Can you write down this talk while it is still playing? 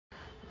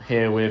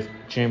here with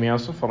Jamie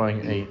Elson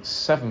following a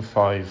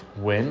 7-5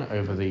 win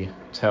over the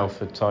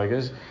Telford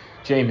Tigers.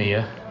 Jamie,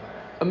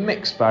 a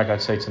mixed bag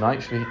I'd say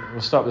tonight.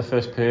 We'll start with the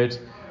first period.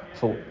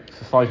 For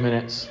 5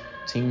 minutes,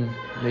 team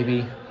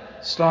maybe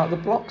start the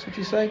blocks, would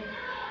you say?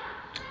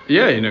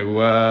 Yeah,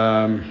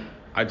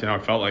 I don't know, I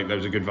felt like there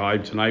was a good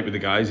vibe tonight with the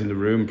guys in the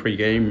room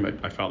pre-game.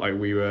 I felt like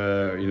we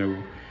were,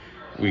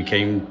 we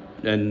came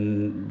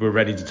and were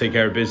ready to take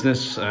care of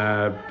business.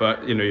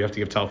 But, you have to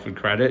give Telford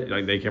credit.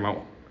 Like, they came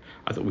out,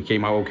 I thought we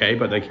came out okay,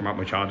 but they came out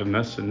much harder than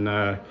us. And,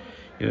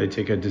 they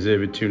take a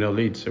deserved 2-0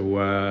 lead. So,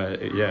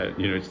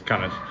 it's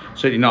kind of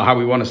certainly not how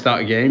we want to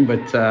start a game.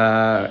 But,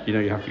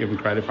 you have to give them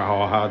credit for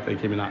how hard they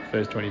came in that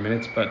first 20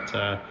 minutes.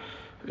 But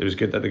it was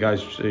good that the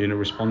guys,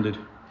 responded.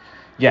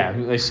 Yeah,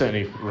 they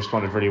certainly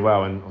responded really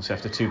well, and obviously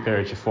after 2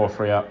 periods you're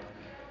 4-3 up.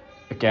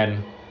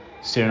 Again,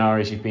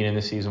 scenarios you've been in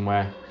this season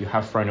where you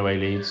have thrown away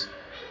leads.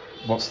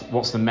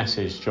 What's the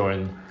message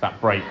during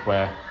that break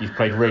where you've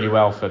played really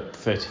well for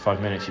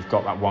 35 minutes, you've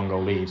got that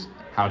 1-goal lead?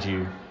 How do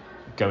you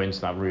go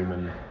into that room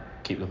and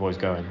keep the boys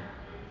going?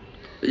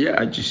 Yeah,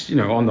 I just,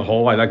 on the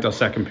whole, I liked our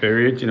second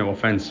period.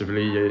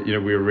 Offensively, we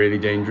were really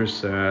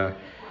dangerous. I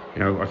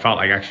felt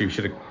like actually we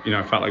should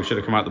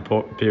have come out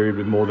the period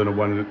with more than a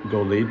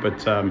 1-goal lead,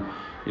 but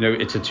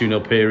it's a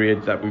 2-0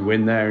 period that we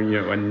win there,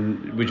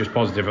 and we're just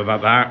positive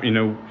about that.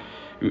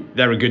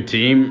 They're a good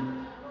team.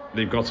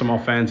 They've got some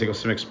offense, they've got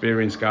some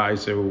experienced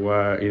guys, so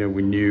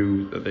we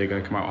knew that they're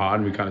going to come out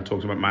hard, and we kind of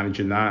talked about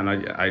managing that, and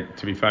I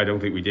to be fair, I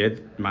don't think we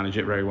did manage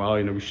it very well.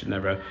 We should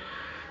never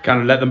kind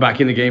of let them back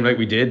in the game like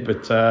we did,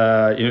 but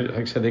like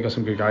I said, they got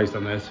some good guys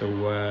down there, so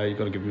you've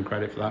got to give them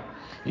credit for that.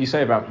 You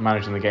say about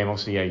managing the game,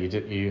 obviously, yeah,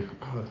 you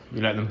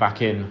let them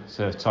back in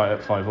to tie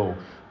up 5-5,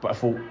 but I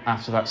thought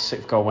after that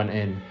 6th goal went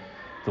in,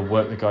 the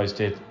work the guys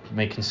did,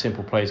 making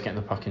simple plays, getting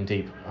the puck in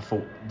deep, I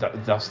thought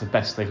that's the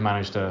best they've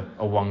managed a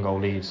 1-goal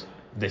lead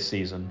this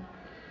season.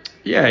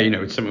 Yeah,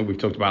 it's something we've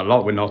talked about a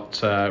lot. We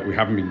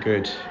haven't been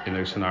good in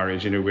those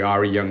scenarios. We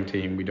are a young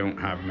team. We don't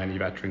have many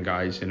veteran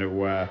guys.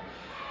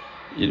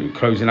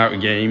 Closing out a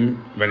game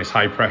when it's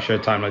high pressure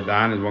time like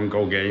that and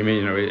 1-goal game,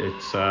 it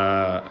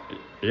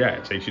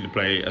takes you to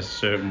play a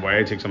certain way.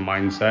 It takes a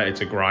mindset.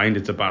 It's a grind.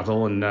 It's a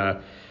battle. And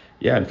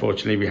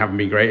unfortunately, we haven't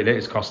been great at it.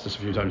 It's cost us a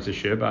few times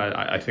this year, but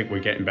I think we're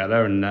getting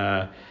better.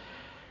 And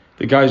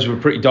the guys were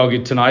pretty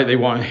dogged tonight. They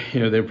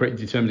were pretty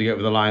determined to get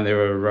over the line. They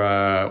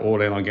were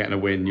all in on getting a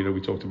win.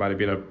 We talked about it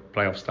being a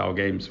playoff style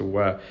game. So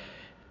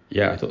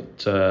I thought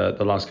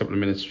the last couple of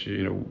minutes,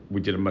 we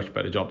did a much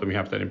better job than we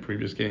have done in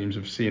previous games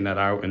of seeing that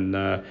out, and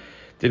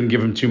didn't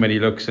give them too many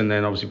looks. And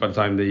then obviously by the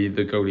time the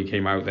goalie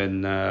came out,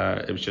 then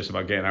it was just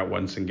about getting out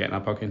once and getting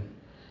our puck in.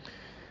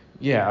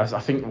 Yeah, I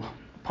think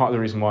part of the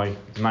reason why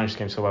we managed the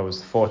game so well was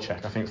the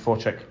forecheck. I think the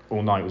forecheck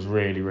all night was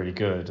really, really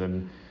good,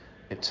 and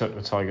it took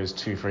the Tigers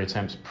 2-3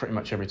 attempts pretty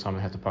much every time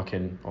we had the puck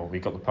in, or we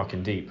got the puck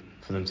in deep,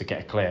 for them to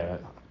get a clear.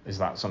 Is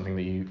that something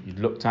that you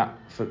looked at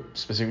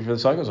specifically for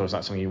the Tigers, or is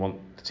that something you want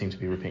the team to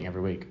be repeating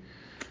every week?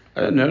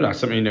 No, that's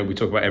something we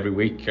talk about every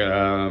week.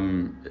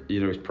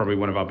 It's probably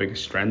one of our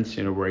biggest strengths.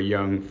 We're a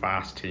young,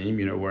 fast team.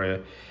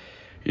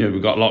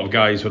 We've got a lot of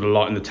guys with a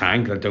lot in the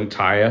tank that don't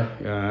tire.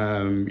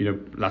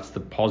 That's the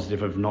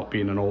positive of not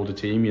being an older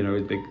team.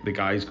 The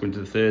guys go into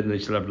the third and they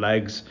still have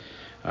legs.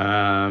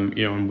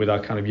 And with our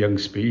kind of young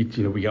speed,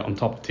 we get on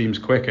top of teams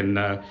quick, and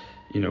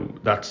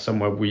that's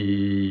somewhere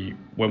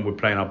when we're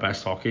playing our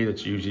best hockey,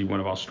 that's usually one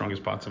of our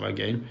strongest parts of our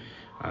game.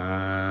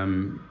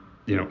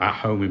 At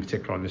home in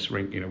particular on this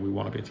rink, we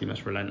want to be a team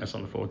that's relentless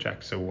on the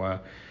forecheck. So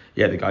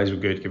the guys were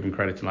good. Give them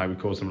credit tonight. We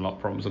caused them a lot of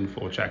problems on the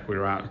forecheck. We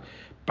were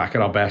back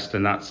at our best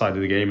in that side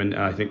of the game, and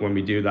I think when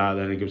we do that,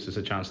 then it gives us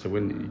a chance to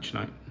win each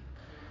night.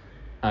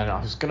 And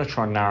I was going to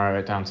try and narrow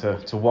it down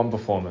to one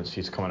performance for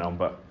you to comment on,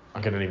 but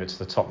I'm going to leave it to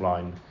the top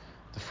line.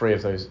 The 3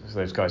 of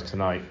those guys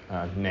tonight,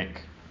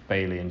 Nick,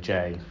 Bailey and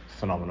Jay,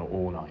 phenomenal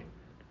all night.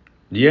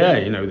 Yeah,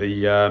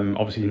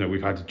 obviously,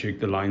 we've had to juke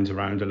the lines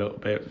around a little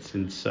bit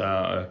since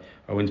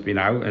Owen's been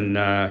out, and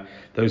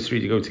those 3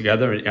 to go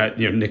together,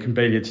 Nick and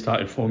Bailey had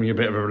started forming a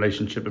bit of a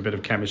relationship, a bit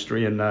of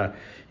chemistry, and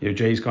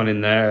Jay's gone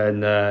in there,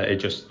 and it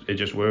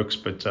just works.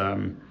 But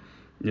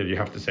you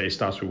have to say it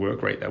starts with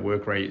work rate. Their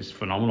work rate is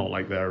phenomenal.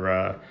 Like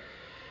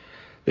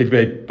they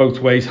play both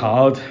ways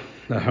hard.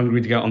 They're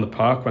hungry to get on the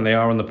puck. When they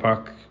are on the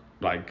puck,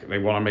 like, they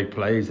want to make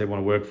plays. They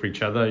want to work for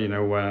each other.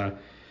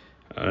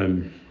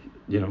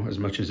 As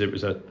much as it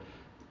was a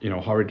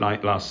horrid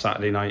night last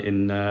Saturday night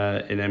in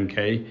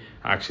MK,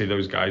 actually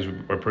those guys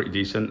were pretty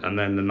decent. And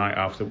then the night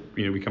after,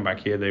 we come back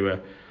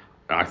here,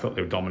 I thought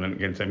they were dominant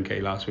against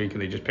MK last week,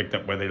 and they just picked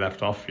up where they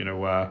left off.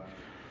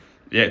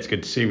 It's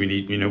good to see. We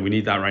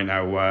need that right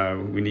now.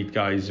 We need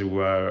guys who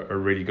are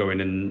really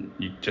going, and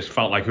you just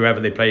felt like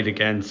whoever they played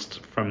against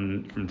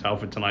from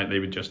Telford tonight, they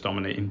were just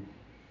dominating.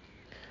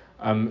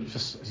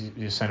 Just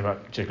you're saying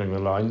about jiggling the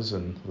lines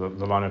and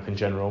the lineup in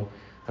general.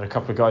 Had a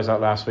couple of guys out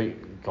last week,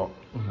 got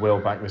Will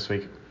back this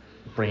week,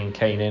 bringing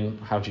Kane in.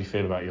 How do you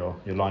feel about your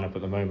lineup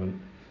at the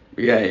moment?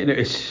 Yeah,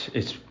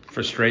 it's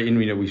frustrating.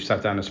 We've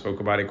sat down and spoke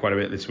about it quite a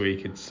bit this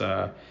week. It's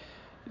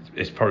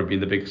it's probably been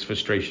the biggest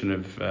frustration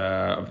of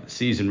the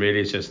season. Really,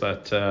 it's just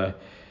that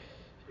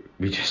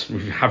we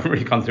haven't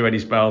really gone through any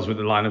spells with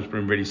the lineup's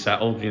been really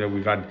settled.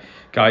 We've had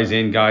guys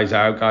in, guys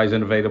out, guys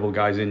unavailable,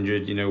 guys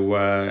injured.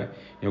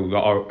 We've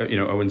got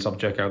Owen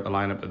Sobchak out the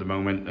lineup at the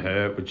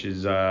moment, which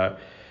is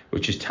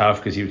tough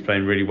because he was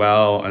playing really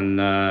well, and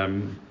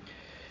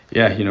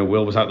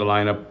Will was out the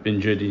lineup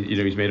injured.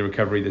 He's made a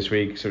recovery this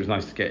week, so it's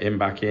nice to get him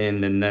back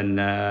in. And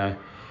then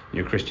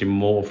Christian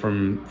Moore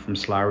from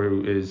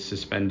Slough is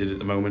suspended at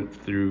the moment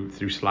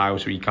through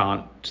Slough, so he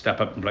can't step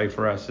up and play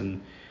for us.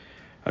 And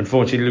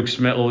unfortunately, Luke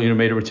Smittle,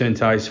 made a return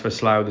to ice for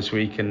Slough this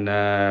week and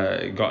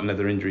got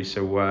another injury.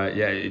 So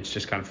it's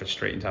just kind of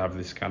frustrating to have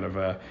this kind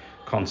of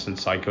constant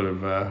cycle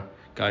of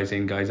guys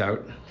in, guys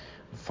out.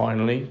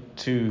 Finally,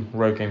 2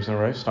 road games in a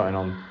row, starting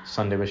on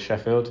Sunday with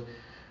Sheffield.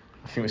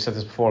 I think we said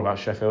this before about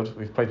Sheffield.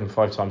 We've played them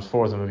 5 times.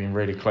 4 of them have been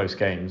really close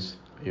games.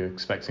 Are you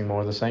expecting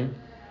more of the same?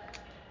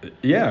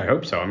 Yeah, I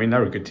hope so. I mean,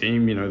 they're a good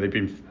team. They've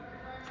been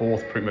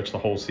 4th pretty much the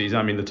whole season.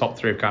 I mean, the top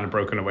 3 have kind of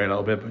broken away a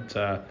little bit, but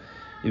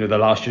they're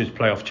last year's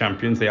playoff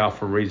champions. They are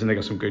for a reason. They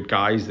got some good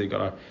guys. They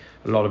got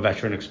a lot of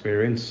veteran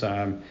experience.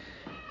 They're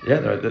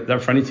a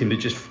friendly team. They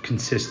just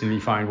consistently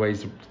find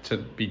ways to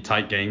beat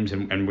tight games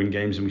and win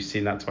games, and we've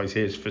seen that twice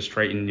here. It's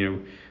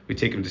frustrating. We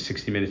take them to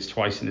 60 minutes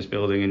twice in this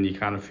building, and you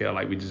kind of feel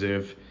like we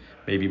deserve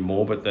maybe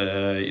more, but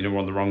we're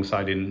on the wrong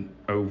side in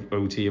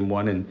OT in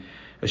one and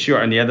a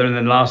short in the other. And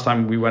then last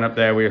time we went up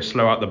there, we were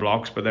slow out the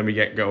blocks, but then we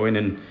get going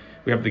and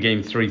we have the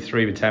game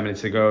 3-3 with 10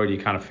 minutes to go, and you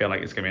kind of feel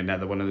like it's going to be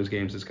another one of those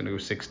games that's going to go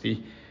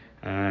 60.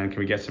 Can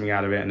we get something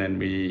out of it? And then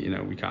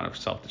we kind of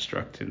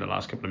self-destruct in the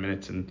last couple of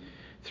minutes and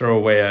throw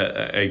away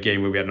a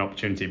game where we had an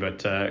opportunity.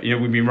 But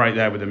we've been right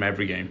there with them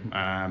every game,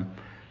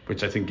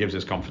 which I think gives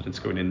us confidence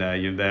going in there.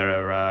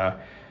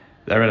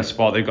 They're in a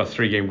spot. They've got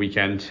 3-game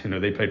weekend.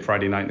 They played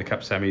Friday night in the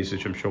Cup semis,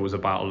 which I'm sure was a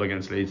battle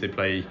against Leeds. They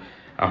play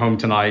at home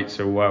tonight,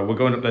 so we're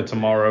going up there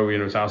tomorrow.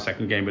 It's our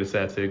 2nd game, but it's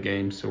their 3rd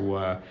game. So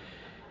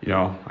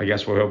I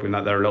guess we're hoping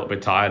that they're a little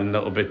bit tired and a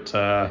little bit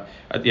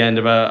at the end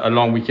of a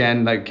long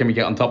weekend. Like, can we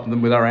get on top of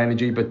them with our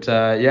energy? But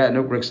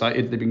we're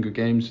excited. They've been good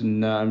games,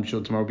 and I'm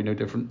sure tomorrow will be no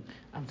different.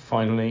 And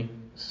finally,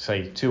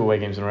 2 away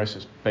games in a row. So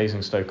it's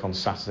Basingstoke on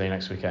Saturday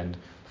next weekend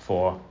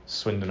before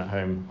Swindon at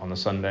home on the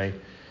Sunday.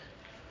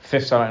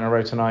 5th sellout in a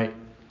row tonight.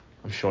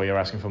 I'm sure you're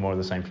asking for more of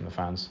the same from the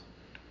fans.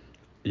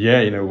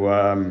 Yeah,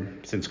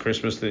 since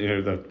Christmas,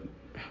 the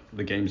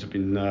games have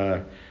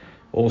been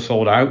all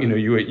sold out.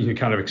 You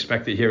kind of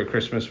expect it here at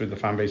Christmas with the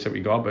fan base that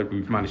we got, but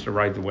we've managed to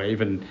ride the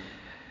wave, and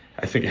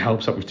I think it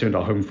helps that we've turned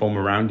our home form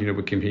around.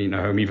 We're competing at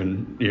home,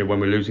 even when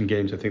we're losing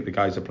games. I think the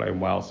guys are playing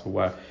well, so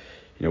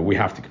we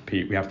have to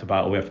compete, we have to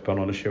battle, we have to put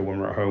on a show when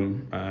we're at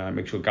home,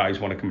 make sure guys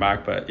want to come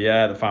back. But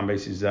the fan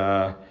base is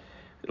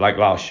like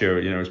last year,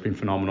 it's been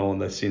phenomenal,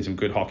 and they're seeing some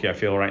good hockey, I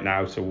feel, right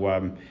now.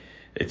 So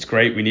it's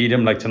great. We need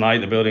them. Like tonight,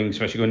 the building,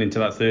 especially going into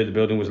that 3rd, the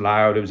building was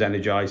loud, it was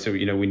energized. So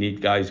we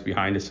need guys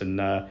behind us,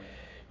 and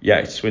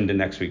it's Swindon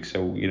next week.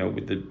 So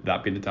with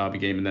that being the derby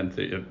game, and then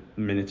 30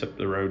 minutes up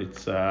the road,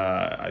 it's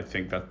I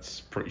think that's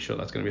pretty sure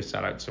that's going to be a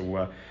sellout. So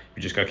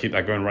we just got to keep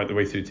that going right the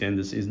way through to the end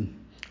of the season.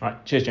 All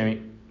right, cheers,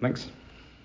 Jamie. Thanks.